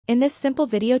In this simple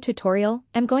video tutorial,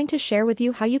 I'm going to share with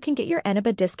you how you can get your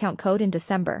Eneba discount code in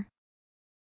December.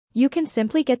 You can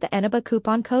simply get the Eneba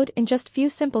coupon code in just few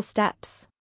simple steps.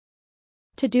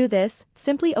 To do this,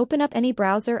 simply open up any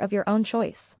browser of your own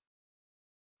choice.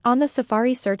 On the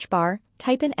Safari search bar,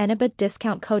 type in Eneba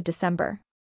discount code December.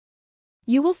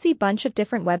 You will see a bunch of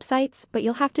different websites, but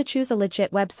you'll have to choose a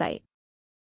legit website.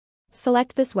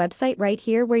 Select this website right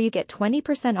here where you get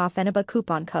 20% off Eneba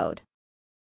coupon code.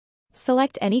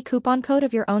 Select any coupon code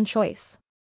of your own choice.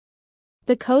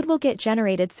 The code will get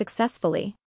generated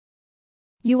successfully.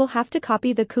 You will have to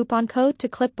copy the coupon code to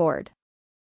clipboard.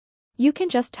 You can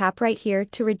just tap right here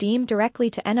to redeem directly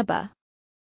to Eneba.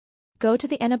 Go to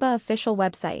the Eneba official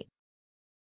website.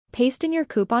 Paste in your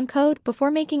coupon code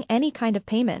before making any kind of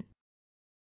payment.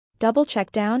 Double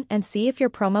check down and see if your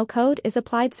promo code is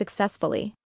applied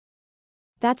successfully.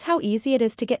 That's how easy it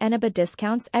is to get Eneba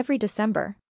discounts every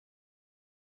December.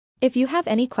 If you have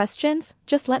any questions,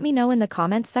 just let me know in the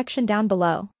comments section down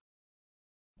below.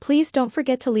 Please don't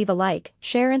forget to leave a like,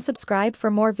 share and subscribe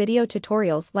for more video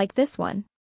tutorials like this one.